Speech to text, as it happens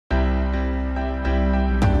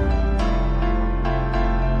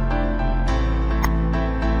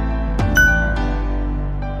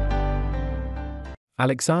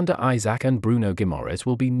Alexander Isak and Bruno Guimaraes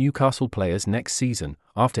will be Newcastle players next season,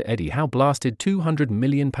 after Eddie Howe blasted £200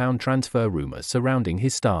 million transfer rumours surrounding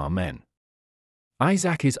his star men.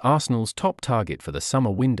 Isak is Arsenal's top target for the summer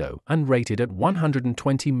window and rated at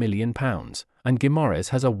 £120 million, and Guimaraes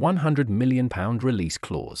has a £100 million release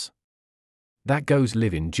clause. That goes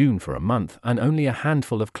live in June for a month, and only a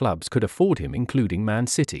handful of clubs could afford him, including Man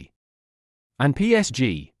CIty and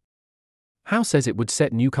PSG. Howe says it would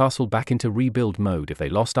set Newcastle back into rebuild mode if they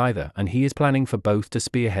lost either, and he is planning for both to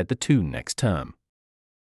spearhead the two next term.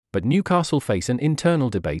 But Newcastle face an internal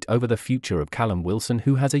debate over the future of Callum Wilson,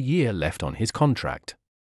 who has a year left on his contract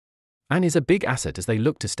and is a big asset as they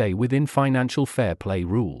look to stay within financial fair play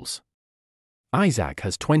rules. Isak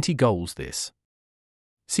has 20 goals this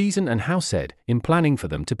season, and Howe said, "In planning for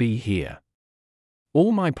them to be here,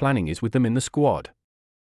 all my planning is with them in the squad.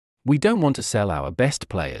 We don't want to sell our best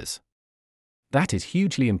players. That is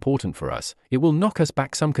hugely important for us. It will knock us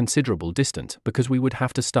back some considerable distance because we would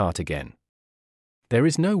have to start again. There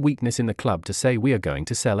is no weakness in the club to say we are going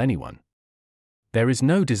to sell anyone. There is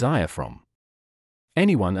no desire from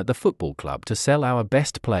anyone at the football club to sell our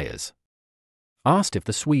best players." Asked if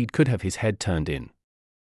the Swede could have his head turned in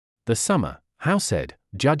the summer, Howe said,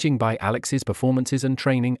 "Judging by Alex's performances and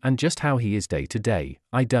training and just how he is day to day,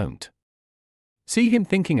 I don't see him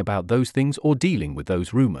thinking about those things or dealing with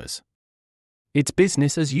those rumours. It's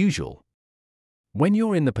business as usual. When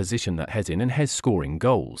you're in the position that he's in and he's scoring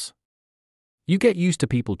goals, you get used to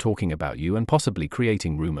people talking about you and possibly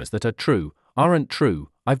creating rumours that are true, aren't true.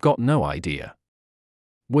 I've got no idea.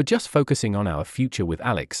 We're just focusing on our future with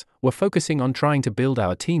Alex. We're focusing on trying to build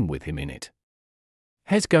our team with him in it.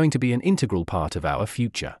 He's going to be an integral part of our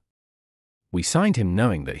future. We signed him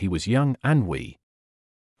knowing that he was young, and we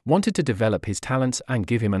wanted to develop his talents and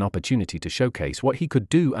give him an opportunity to showcase what he could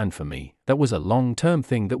do, and for me, that was a long-term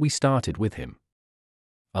thing that we started with him.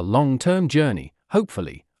 A long-term journey,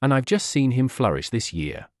 hopefully, and I've just seen him flourish this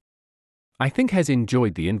year. I think he's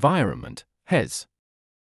enjoyed the environment, he's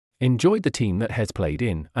enjoyed the team that he's played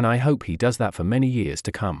in, and I hope he does that for many years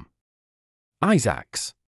to come."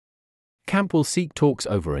 Isak's camp will seek talks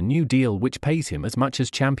over a new deal which pays him as much as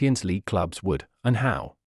Champions League clubs would, and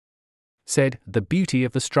Howe said, "The beauty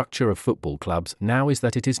of the structure of football clubs now is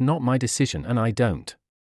that it is not my decision and I don't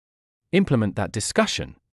implement that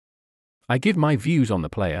discussion. I give my views on the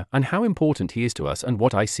player and how important he is to us and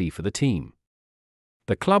what I see for the team.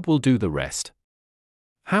 The club will do the rest."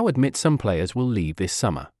 Howe admits some players will leave this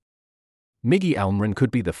summer. Miggy Almiron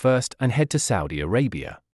could be the first and head to Saudi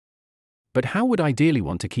Arabia. But Howe would ideally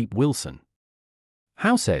want to keep Wilson.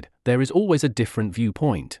 Howe said, "There is always a different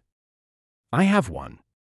viewpoint. I have one.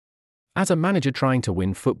 As a manager trying to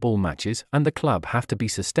win football matches, and the club have to be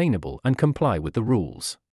sustainable and comply with the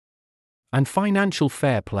rules and financial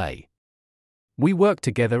fair play. We work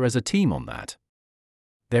together as a team on that.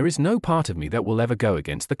 There is no part of me that will ever go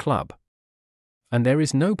against the club. And there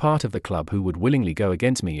is no part of the club who would willingly go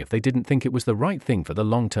against me if they didn't think it was the right thing for the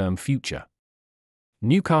long-term future."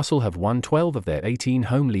 Newcastle have won 12 of their 18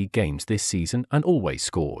 home league games this season and always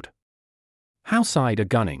scored. Howe side are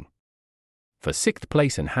gunning for 6th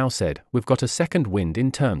place, and Howe said, "We've got a second wind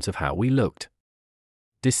in terms of how we looked.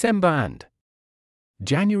 December and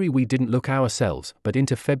January we didn't look ourselves, but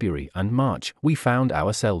into February and March we found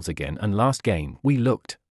ourselves again, and last game we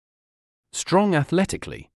looked strong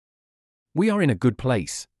athletically. We are in a good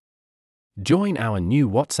place. Join our new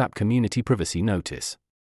WhatsApp community privacy notice."